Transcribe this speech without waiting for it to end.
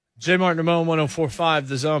J. Martin Ramon 104.5,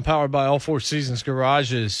 The Zone, powered by All Four Seasons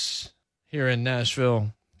Garages here in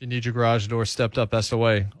Nashville. If you need your garage door stepped up, that's the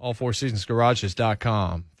way.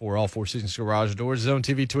 AllFourSeasonsGarages.com for All Four Seasons Garage Doors. Zone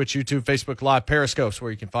TV, Twitch, YouTube, Facebook Live, Periscope's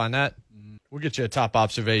where you can find that. We'll get you a top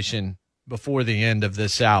observation before the end of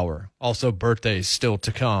this hour. Also, birthdays still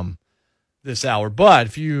to come this hour. But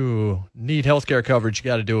if you need healthcare coverage, you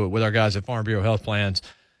got to do it with our guys at Farm Bureau Health Plans.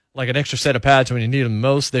 Like an extra set of pads when you need them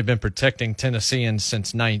most. They've been protecting Tennesseans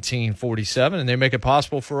since 1947, and they make it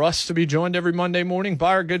possible for us to be joined every Monday morning by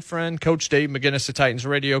our good friend, Coach Dave McGinnis of Titans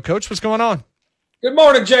Radio. Coach, what's going on? Good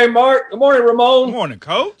morning, J. Mart. Good morning, Ramon. Good morning,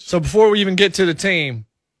 Coach. So before we even get to the team,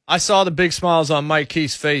 I saw the big smiles on Mike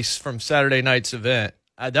Keith's face from Saturday night's event.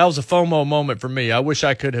 That was a FOMO moment for me. I wish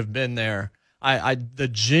I could have been there. The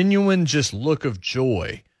genuine just look of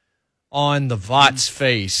joy on the Vott's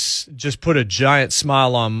face just put a giant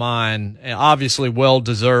smile on mine, and obviously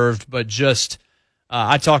well-deserved, but just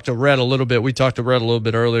I talked to Red a little bit. We talked to Red a little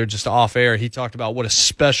bit earlier just off air. He talked about what a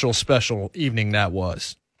special, special evening that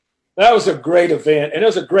was. That was a great event, and it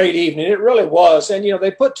was a great evening. It really was. And,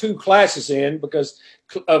 they put two classes in because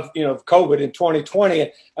of, COVID in 2020.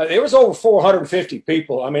 And there was over 450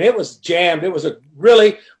 people. I mean, it was jammed. It was a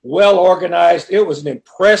really well-organized. It was an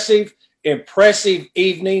impressive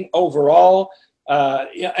evening overall.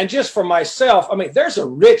 And just for myself, I mean, there's a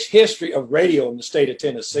rich history of radio in the state of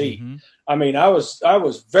Tennessee. Mm-hmm. I mean, I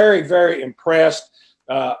was very, very impressed.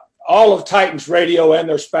 All of Titans Radio and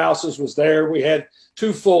their spouses was there. We had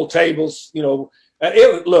two full tables,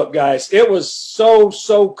 look, guys, it was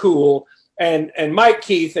so cool. And Mike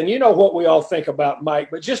Keith, and you know what we all think about Mike,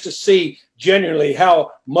 but just to see genuinely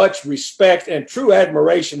how much respect and true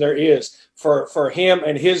admiration there is for him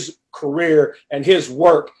and his career and his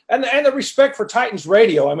work and the respect for Titans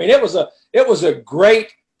Radio. I mean, it was a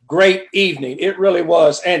great evening. It really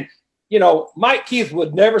was. And, Mike Keith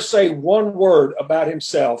would never say one word about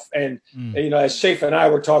himself. And, as Shafe and I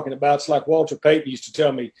were talking about, it's like Walter Payton used to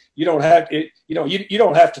tell me, you don't have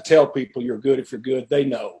to tell people you're good if you're good. They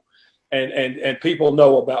know. And people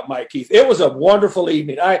know about Mike Keith. It was a wonderful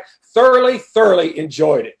evening. I thoroughly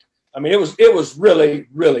enjoyed it. I mean, it was really,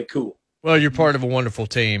 really cool. Well, you're part of a wonderful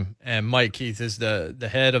team, and Mike Keith is the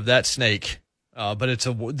head of that snake. But it's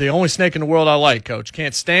the only snake in the world I like, Coach.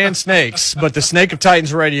 Can't stand snakes, but the snake of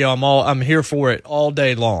Titans Radio, I'm here for it all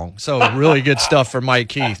day long. So really good stuff for Mike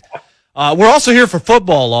Keith. We're also here for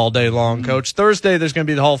football all day long, Coach. Thursday, there's going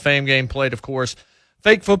to be the Hall of Fame game played, of course.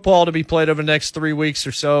 Fake football to be played over the next 3 weeks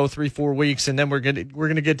or so, 4 weeks, and then we're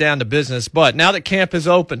going to get down to business. But now that camp is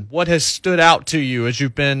open, what has stood out to you as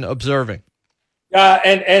you've been observing? We're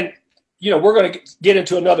going to get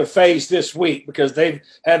into another phase this week because they've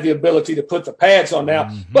had the ability to put the pads on now.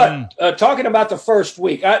 Mm-hmm. But talking about the first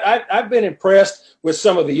week, I've been impressed with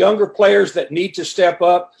some of the younger players that need to step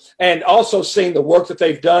up, and also seeing the work that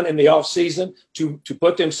they've done in the offseason to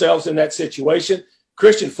put themselves in that situation.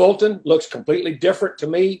 Christian Fulton looks completely different to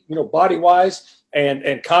me, body-wise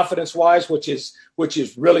and confidence-wise, which is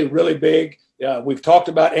really, really big. We've talked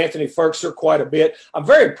about Anthony Ferkser quite a bit. I'm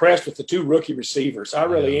very impressed with the two rookie receivers. I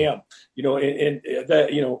really am. In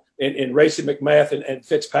Racey McMath and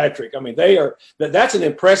Fitzpatrick. I mean, that's an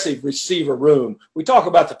impressive receiver room. We talk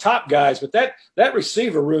about the top guys, but that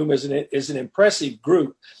receiver room is an impressive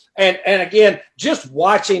group. And again, just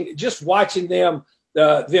watching them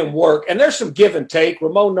work, and there's some give and take.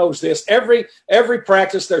 Ramon knows this. Every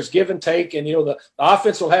practice there's give and take, and the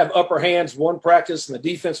offense will have upper hands one practice, and the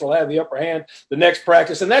defense will have the upper hand the next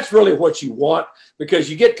practice, and that's really what you want, because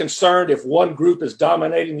you get concerned if one group is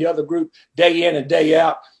dominating the other group day in and day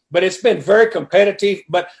out. But it's been very competitive.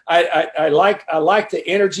 But I like the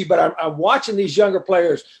energy. But I'm watching these younger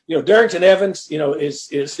players. Darrington Evans,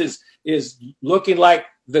 is looking like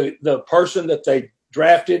the person that they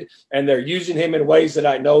drafted, and they're using him in ways that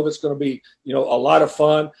I know that's going to be, a lot of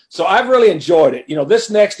fun. So I've really enjoyed it. This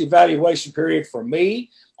next evaluation period for me,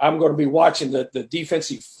 I'm going to be watching the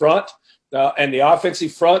defensive front and the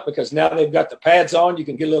offensive front, because now they've got the pads on. You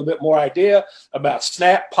can get a little bit more idea about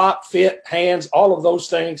snap, pop, fit, hands, all of those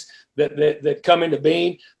things that come into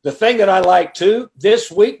being. The thing that I like too, this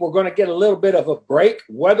week we're going to get a little bit of a break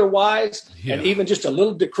weather-wise, and even just a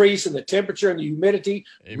little decrease in the temperature and the humidity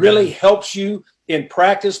really helps you in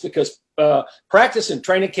practice, because practice in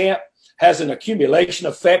training camp has an accumulation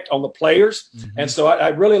effect on the players. Mm-hmm. And so I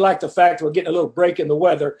really like the fact that we're getting a little break in the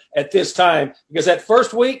weather at this time, because that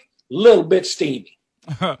first week, a little bit steamy.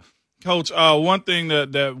 Coach, one thing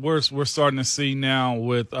that we're starting to see now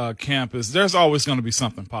with camp is there's always going to be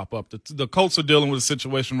something pop up. The Colts are dealing with a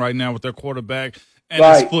situation right now with their quarterback and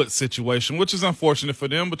his foot situation, which is unfortunate for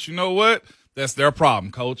them. But you know what? That's their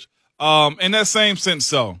problem, Coach. In that same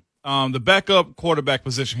sense, the backup quarterback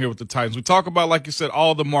position here with the Titans. We talk about, like you said,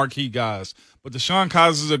 all the marquee guys, but DeShone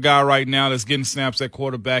Kizer is a guy right now that's getting snaps at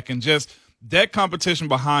quarterback, and just that competition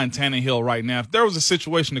behind Tannehill right now. If there was a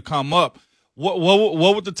situation to come up, what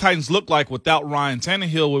would the Titans look like without Ryan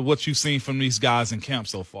Tannehill with what you've seen from these guys in camp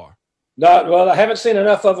so far? Well, I haven't seen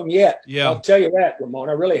enough of them yet. Yeah. I'll tell you that, Ramon.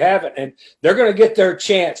 I really haven't. And they're going to get their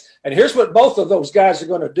chance. And here's what both of those guys are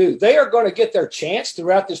going to do. They are going to get their chance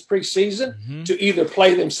throughout this preseason to either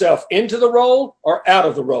play themselves into the role or out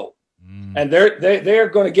of the role. And they're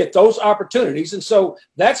going to get those opportunities. And so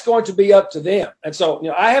that's going to be up to them. And so,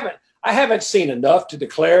 I haven't seen enough to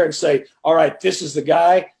declare and say, all right, this is the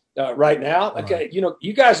guy right now. Okay. Right.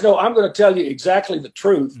 You guys know I'm going to tell you exactly the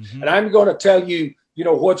truth, and I'm going to tell you,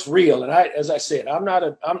 what's real. And as I said, I'm not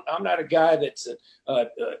a guy that's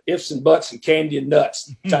ifs and buts and candy and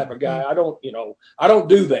nuts type of guy. I don't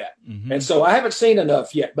do that. And so I haven't seen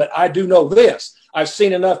enough yet, but I do know this. I've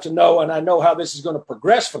seen enough to know, and I know how this is going to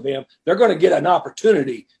progress for them. They're going to get an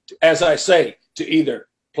opportunity, as I say, to either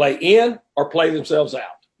play in or play themselves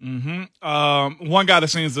out. One guy that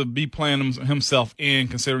seems to be playing himself in,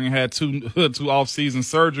 considering he had two off-season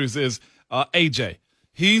surgeries, is AJ.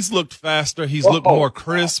 He's looked faster. He's looked more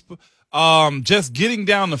crisp. Just getting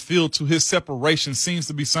down the field to his separation seems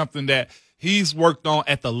to be something that he's worked on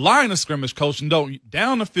at the line of scrimmage, Coach. And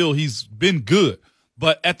down the field, he's been good.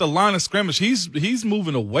 But at the line of scrimmage, he's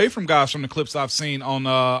moving away from guys from the clips I've seen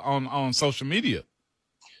on social media.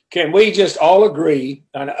 Can we just all agree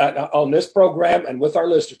on this program and with our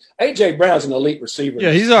listeners? A.J. Brown's an elite receiver.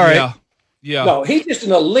 Yeah, he's all right. Yeah. No, he's just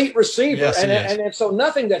an elite receiver. Yes, and so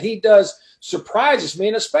nothing that he does surprises me,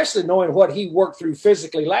 and especially knowing what he worked through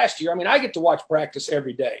physically last year. I mean, I get to watch practice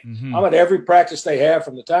every day. I'm at every practice they have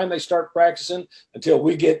from the time they start practicing until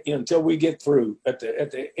we get through at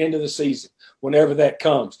the end of the season, whenever that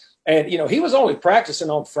comes. And, he was only practicing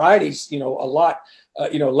on Fridays, a lot,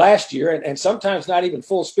 last year, and sometimes not even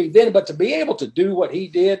full speed then. But to be able to do what he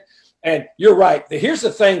did, and you're right. Here's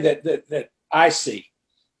the thing that I see.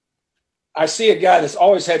 I see a guy that's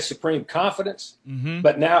always had supreme confidence,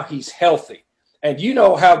 but now he's healthy. And you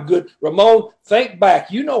know how good, Ramon, think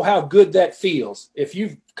back, you know how good that feels if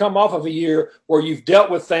you've come off of a year where you've dealt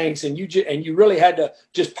with things and you really had to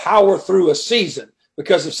just power through a season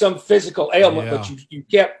because of some physical ailment, but you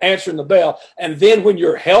kept answering the bell. And then when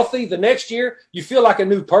you're healthy the next year, you feel like a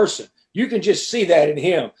new person. You can just see that in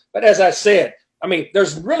him. But as I said, I mean,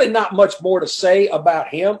 there's really not much more to say about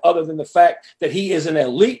him other than the fact that he is an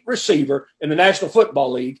elite receiver in the National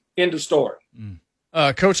Football League. End of story.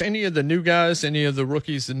 Coach, any of the new guys, any of the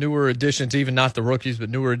rookies, the newer additions, even not the rookies, but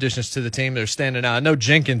newer additions to the team that are standing out? I know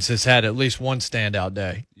Jenkins has had at least one standout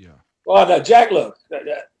day. Yeah. Well, Jack, look,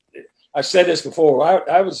 I've said this before.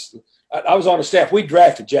 I was on the staff. We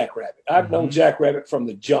drafted Jack Rabbit. I've known Jack Rabbit from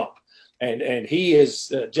the jump. And he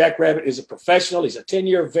is Jack Rabbit is a professional. He's a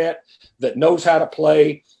 10-year vet that knows how to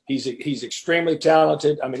play. He's extremely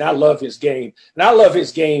talented. I mean, I love his game, and I love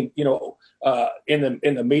his game. In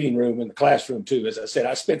the meeting room, in the classroom too. As I said,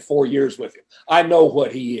 I spent 4 years with him. I know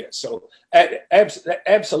what he is. So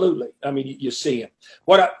absolutely. I mean, you see him.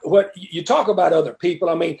 What you talk about other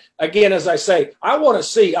people. I mean, again, as I say, I want to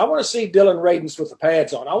see Dylan Radins with the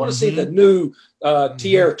pads on. I want to see the new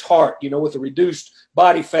Tierre Tart, with the reduced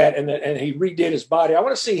body fat, and he redid his body. I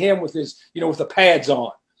want to see him with his, with the pads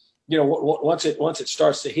on. Once it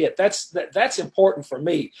starts to hit, that's important for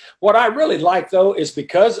me. What I really like though is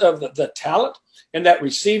because of the talent in that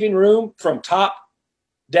receiving room from top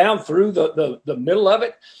down through the middle of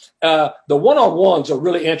it. The one-on-ones are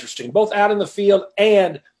really interesting, both out in the field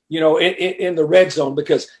and in the red zone,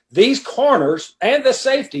 because these corners and the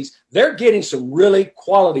safeties, they're getting some really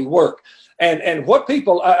quality work. And what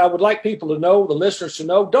I would like people to know, the listeners to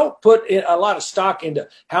know, don't put in a lot of stock into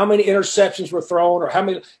how many interceptions were thrown or how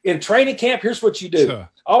many in training camp. Here's what you do. Sure.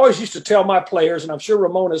 I always used to tell my players, and I'm sure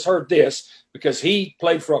Ramon has heard this because he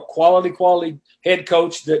played for a quality head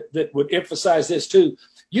coach that would emphasize this too.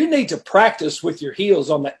 You need to practice with your heels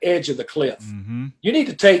on the edge of the cliff. You need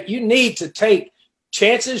to take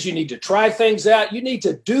chances. You need to try things out. You need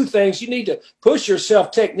to do things. You need to push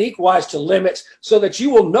yourself technique-wise to limits so that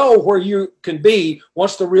you will know where you can be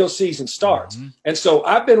once the real season starts. And so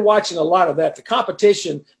I've been watching a lot of that. The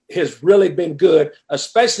competition has really been good,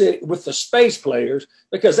 especially with the space players,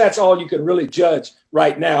 because that's all you can really judge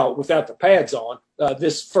right now without the pads on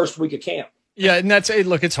this first week of camp. Yeah, and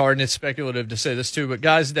it's hard and it's speculative to say this too, but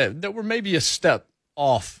guys that were maybe a step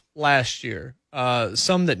off last year,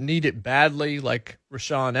 some that need it badly, like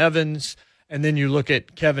Rashaan Evans, and then you look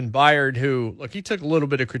at Kevin Byard, who, look, he took a little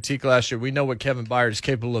bit of critique last year. We know what Kevin Byard is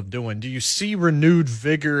capable of doing. Do you see renewed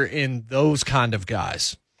vigor in those kind of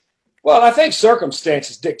guys? Well, I think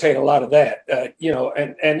circumstances dictate a lot of that,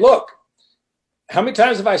 and look, how many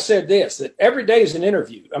times have I said this, that every day is an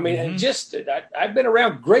interview? I mean, I've been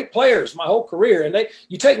around great players my whole career, and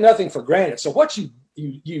you take nothing for granted. So what you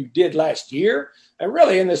did last year, and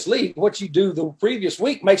really in this league, what you do the previous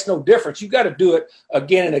week makes no difference. You got to do it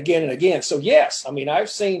again and again and again. So yes, I mean, I've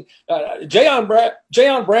seen Jayon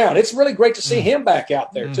Brown. It's really great to see him back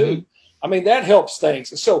out there too. I mean, that helps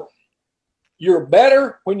things. So you're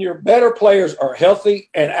better when your better players are healthy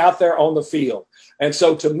and out there on the field. And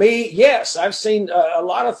so to me, yes, I've seen a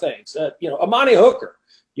lot of things. Amani Hooker.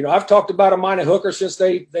 I've talked about Amani Hooker since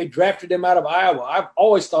they drafted him out of Iowa. I've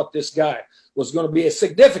always thought this guy was going to be a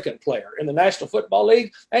significant player in the National Football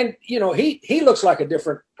League. And, he looks like a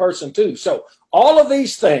different person too. So all of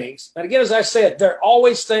these things, and again, as I said, there are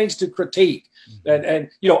always things to critique. And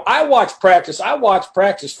I watch practice.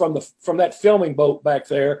 From that filming boat back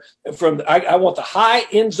there. I want the high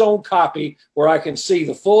end zone copy where I can see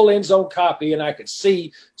the full end zone copy and I can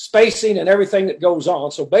see spacing and everything that goes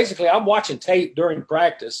on. So basically, I'm watching tape during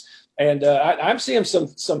practice, and I'm seeing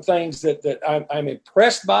some things that I'm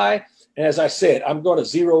impressed by. And as I said, I'm going to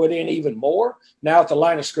zero it in even more now at the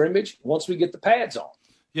line of scrimmage once we get the pads on.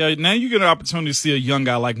 Yeah, now you get an opportunity to see a young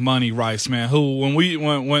guy like Monty Rice, man, who when we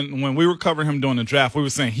were covering him during the draft, we were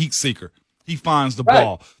saying heat seeker. He finds the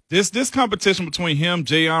ball. This competition between him,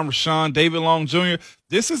 Jayon, Rashawn, David Long Jr.,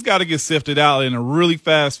 this has got to get sifted out in a really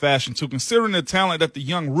fast fashion too, considering the talent that the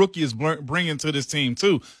young rookie is bringing to this team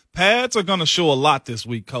too. Pads are going to show a lot this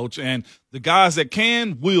week, Coach, and the guys that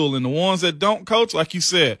can will, and the ones that don't, Coach, like you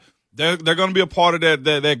said, they're going to be a part of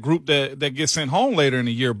that group that gets sent home later in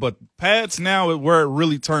the year. But pads now is where it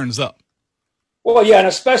really turns up. Well, yeah, and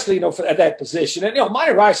especially at that position, and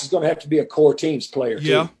Monty Rice is going to have to be a core teams player too.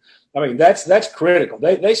 Yeah. I mean, that's critical.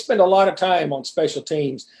 They spend a lot of time on special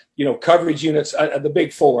teams, coverage units, the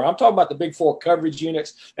big four. I'm talking about the big four coverage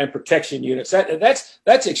units and protection units.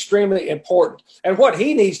 That's extremely important. And what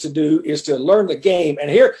he needs to do is to learn the game. And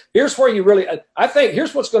here's where you really, I think,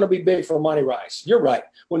 here's what's going to be big for Monty Rice. You're right.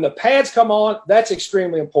 When the pads come on, that's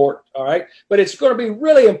extremely important. All right. But it's going to be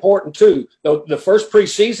really important too, the first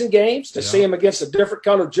preseason games to see him against a different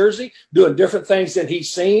colored jersey, doing different things than he's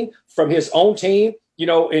seen from his own team.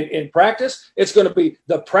 In practice, it's going to be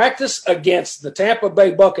the practice against the Tampa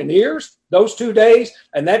Bay Buccaneers, those 2 days,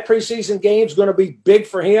 and that preseason game is going to be big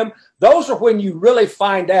for him. Those are when you really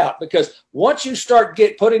find out, because once you start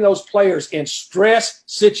putting those players in stress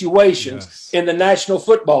situations in the National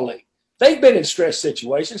Football League, they've been in stress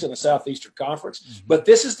situations in the Southeastern Conference, but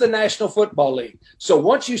this is the National Football League. So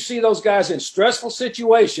once you see those guys in stressful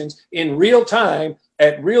situations in real time,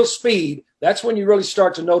 at real speed, that's when you really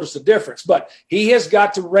start to notice the difference. But he has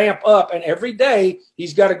got to ramp up, and every day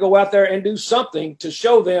he's got to go out there and do something to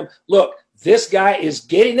show them, look, this guy is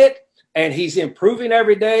getting it, and he's improving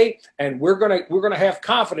every day, and we're gonna have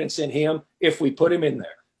confidence in him if we put him in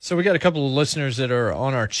there. So we got a couple of listeners that are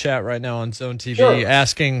on our chat right now on Zone TV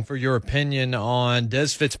asking for your opinion on Des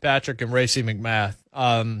Fitzpatrick and Racey McMath.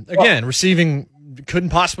 Again, receiving couldn't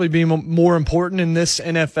possibly be more important in this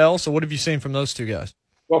NFL. So what have you seen from those two guys?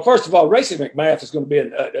 Well, first of all, Racey McMath is going to be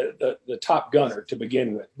the top gunner to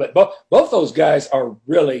begin with. But both those guys are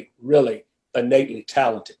really, really innately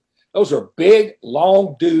talented. Those are big,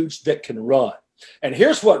 long dudes that can run. And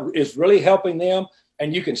here's what is really helping them.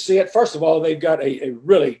 And you can see it. First of all, they've got a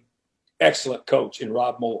really excellent coach in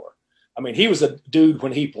Rob Moore. I mean, he was a dude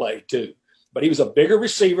when he played too. But he was a bigger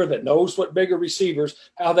receiver that knows what bigger receivers,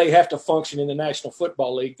 how they have to function in the National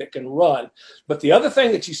Football League that can run. But the other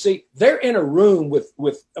thing that you see, they're in a room with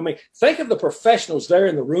think of the professionals they're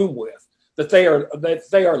in the room with, that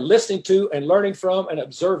they are listening to and learning from and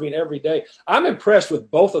observing every day. I'm impressed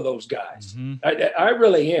with both of those guys. I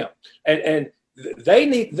really am. And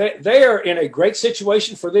they are in a great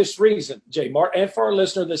situation for this reason, Jay Mart, and for our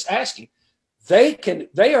listener that's asking.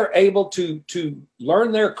 They are able to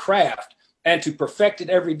learn their craft and to perfect it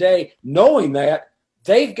every day, knowing that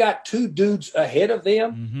they've got two dudes ahead of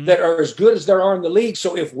them that are as good as there are in the league.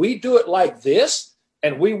 So if we do it like this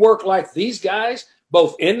and we work like these guys,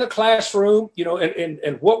 both in the classroom,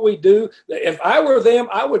 and what we do, if I were them,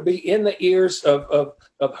 I would be in the ears of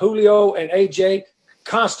Julio and AJ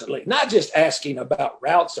constantly, not just asking about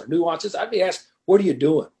routes or nuances. I'd be asked, what are you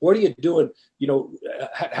doing? What are you doing?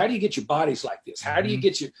 How do you get your bodies like this? How do you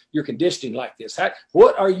get your conditioning like this?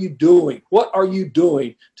 What are you doing? What are you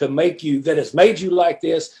doing to make you, that has made you like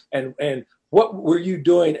this? And what were you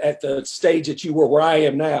doing at the stage that you were where I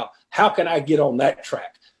am now? How can I get on that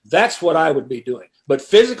track? That's what I would be doing. But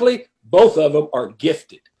physically, both of them are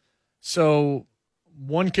gifted. So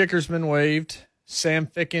one kicker's been waived. Sam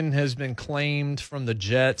Ficken has been claimed from the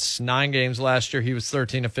Jets. 9 games last year. He was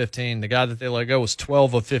 13 of 15. The guy that they let go was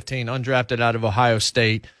 12 of 15, undrafted out of Ohio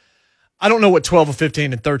State. I don't know what 12 of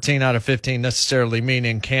 15 and 13 out of 15 necessarily mean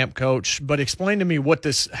in camp, Coach, but explain to me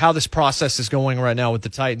how this process is going right now with the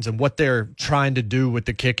Titans and what they're trying to do with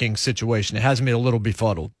the kicking situation. It has me a little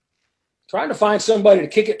befuddled. Trying to find somebody to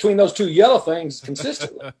kick it between those two yellow things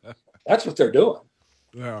consistently. That's what they're doing.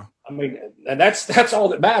 Yeah. I mean, and that's all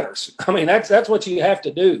that matters. I mean, that's what you have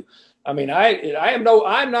to do. I mean, I'm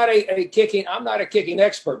not a kicking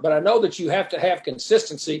expert, but I know that you have to have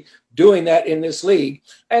consistency doing that in this league.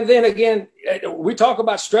 And then again, we talk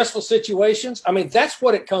about stressful situations. I mean, that's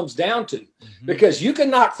what it comes down to, because you can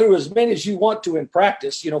knock through as many as you want to in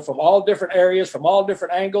practice, from all different areas, from all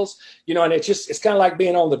different angles, and it's kind of like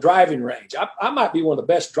being on the driving range. I might be one of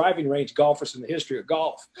the best driving range golfers in the history of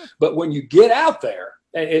golf, but when you get out there,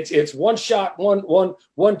 and it's one shot,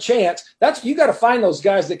 one chance. You got to find those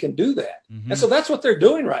guys that can do that. And so that's what they're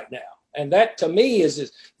doing right now. And that to me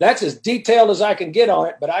that's as detailed as I can get on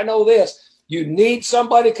it. But I know this: you need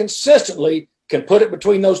somebody consistently can put it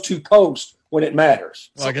between those two posts when it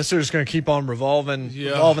matters. Well, I guess they're just going to keep on revolving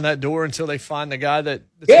that door until they find the guy that's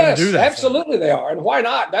going to do that. Yes, absolutely they are. And why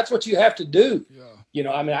not? That's what you have to do.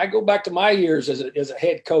 Yeah. I mean, I go back to my years as a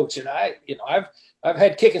head coach, and I've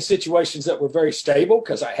had kicking situations that were very stable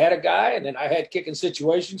because I had a guy, and then I had kicking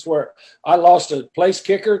situations where I lost a place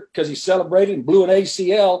kicker because he celebrated and blew an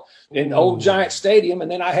ACL in Old Giant Stadium, and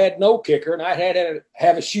then I had no kicker, and I had to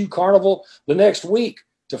have a shoe carnival the next week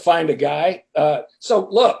to find a guy. So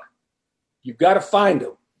look, you've got to find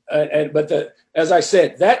them. As I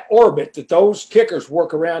said, that orbit that those kickers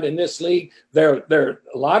work around in this league, there are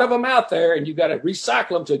a lot of them out there, and you've got to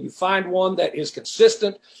recycle them till you find one that is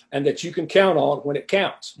consistent and that you can count on when it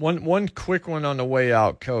counts. One quick one on the way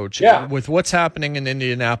out, Coach. Yeah. With what's happening in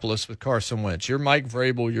Indianapolis with Carson Wentz, you're Mike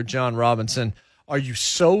Vrabel, you're John Robinson. Are you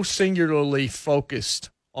so singularly focused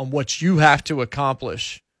on what you have to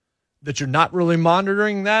accomplish that you're not really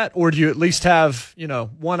monitoring that, or do you at least have,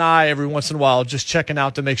 one eye every once in a while just checking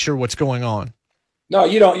out to make sure what's going on? No,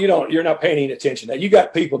 you don't. You're not paying any attention to that. You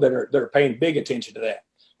got people that are paying big attention to that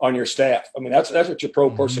on your staff. I mean, that's what your pro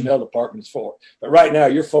personnel department is for. But right now,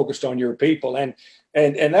 you're focused on your people, and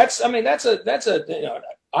that's. I mean, that's a.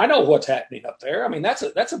 I know what's happening up there. I mean,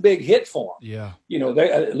 that's a big hit for them. Yeah.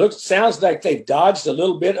 It sounds like they've dodged a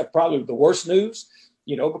little bit of probably the worst news.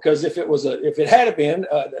 Because if it had been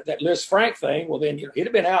that Liz Frank thing, well, then he'd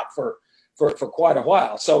have been out for quite a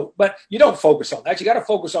while. So, but you don't focus on that. You got to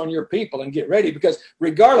focus on your people and get ready, because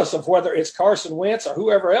regardless of whether it's Carson Wentz or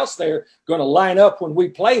whoever else they're going to line up when we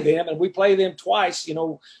play them, and we play them twice,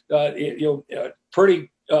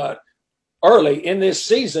 pretty early in this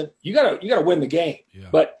season, you got to win the game. Yeah.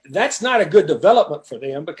 But that's not a good development for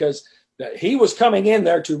them, because he was coming in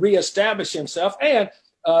there to reestablish himself, and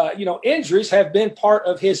injuries have been part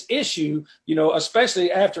of his issue,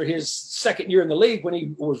 especially after his second year in the league when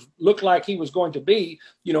he looked like he was going to be,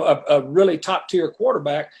 a really top tier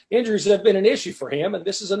quarterback. Injuries have been an issue for him, and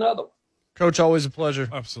this is another one. Coach, always a pleasure.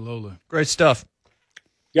 Absolutely. Great stuff.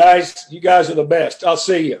 Guys, you guys are the best. I'll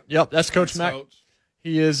see you. Yep, that's Coach Mack.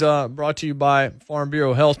 He is brought to you by Farm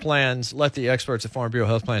Bureau Health Plans. Let the experts at Farm Bureau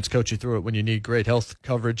Health Plans coach you through it when you need great health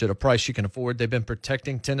coverage at a price you can afford. They've been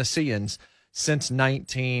protecting Tennesseans since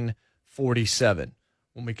 1947.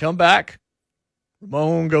 When we come back,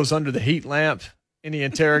 Ramon goes under the heat lamp in the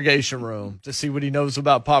interrogation room to see what he knows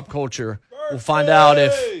about pop culture. We'll find out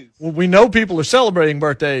we know people are celebrating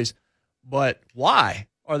birthdays, but why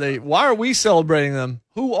are we celebrating them?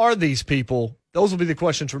 Who are these people? Those will be the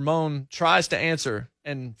questions Ramon tries to answer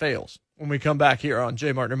and fails when we come back here on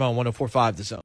Jay Martin Ramon 104.5 The Zone.